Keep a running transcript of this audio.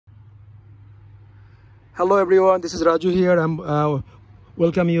Hello everyone, this is Raju here. I'm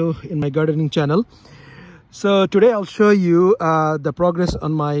welcome you in my gardening channel. So today I'll show you the progress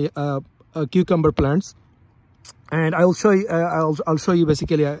on my cucumber plants, and I'll show you I'll show you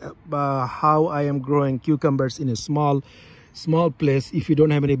basically how I am growing cucumbers in a small place. If you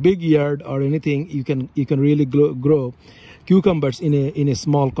don't have any big yard or anything, you can really grow cucumbers in a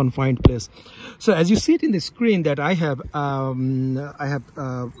small confined place. So as you see it in the screen, that I have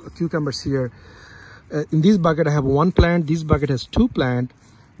cucumbers here. In this bucket I have one plant, this bucket has two plants,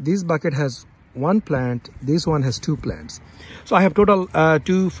 this bucket has one plant, this one has two plants. So I have total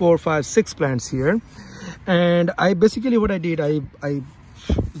 2, 4, 5, 6 plants here. And I basically, what I did, I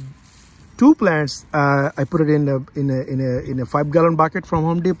two plants I put it in a 5-gallon bucket from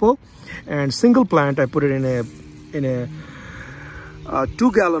Home Depot, and single plant I put it in a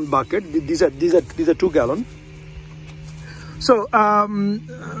 2-gallon bucket. These are 2-gallon. So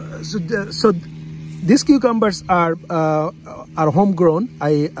these cucumbers are homegrown.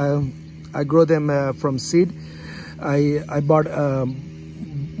 I grow them from seed. I bought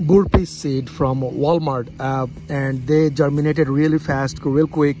Burpee seed from Walmart, and they germinated really fast, real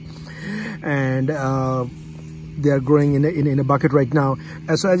quick, and they are growing in a bucket right now.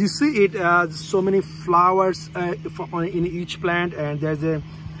 So as you see it, so many flowers in each plant, and there's a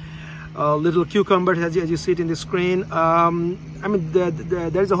little cucumber as you see it in the screen. I mean,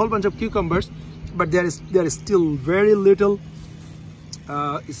 there's a whole bunch of cucumbers, but there is still very little.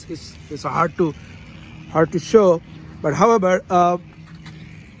 It's hard to show, but however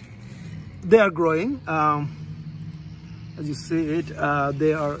they are growing. As you see it,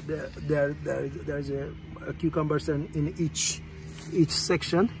 there's a cucumbers in each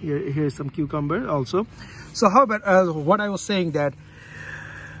section. Here's some cucumber also. So however, what I was saying, that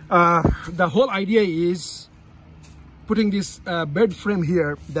the whole idea is putting this bed frame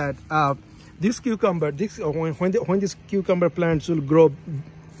here, that this cucumber, when these cucumber plants will grow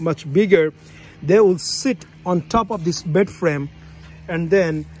much bigger, they will sit on top of this bed frame, and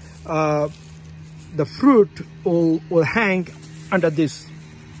then the fruit will hang under this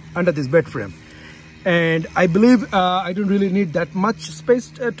bed frame. And I believe I don't really need that much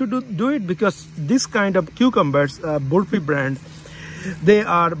space to do it, because this kind of cucumbers, Burpee brand, they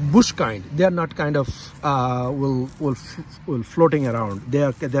are bush kind. They are not kind of will floating around.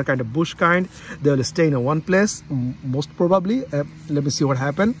 They're kind of bush kind. They will stay in one place most probably. Let me see what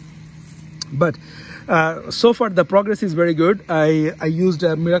happened. But so far the progress is very good. I used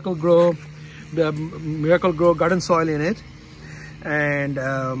Miracle Grow garden soil in it, and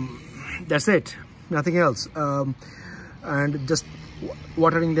that's it, nothing else. And just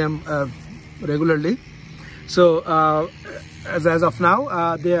watering them regularly. So as of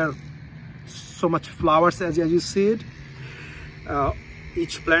now, there are so much flowers as you see it.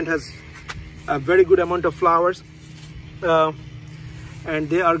 Each plant has a very good amount of flowers, and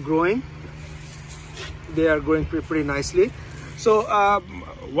they are growing. They are growing pretty nicely. So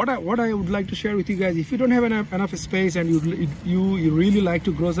what I would like to share with you guys, if you don't have enough space and you really like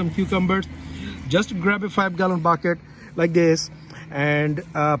to grow some cucumbers, just grab a 5-gallon bucket like this and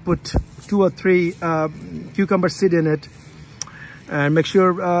put 2 or 3 cucumber seed in it, and make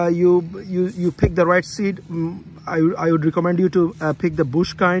sure you pick the right seed. I would recommend you to pick the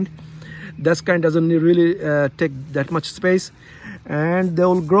bush kind. That kind doesn't really take that much space, and they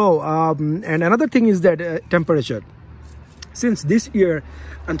will grow. And another thing is that temperature. Since this year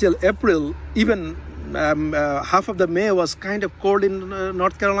until April, even half of the May was kind of cold in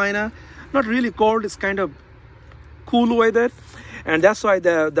North Carolina. Not really cold, it's kind of cool weather, and that's why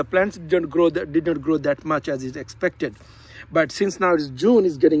the plants did not grow that much as is expected. But since now it's June,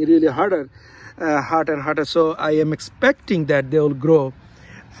 it's getting really hot and hotter. So I am expecting that they will grow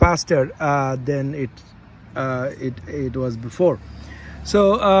faster than it was before.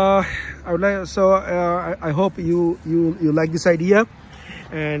 So I hope you like this idea,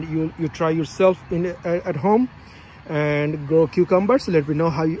 and you try yourself at home and grow cucumbers. Let me know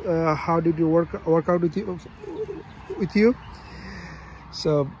how did you work out with you.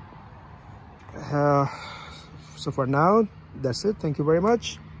 So so for now, that's it. Thank you very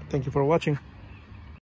much. Thank you for watching.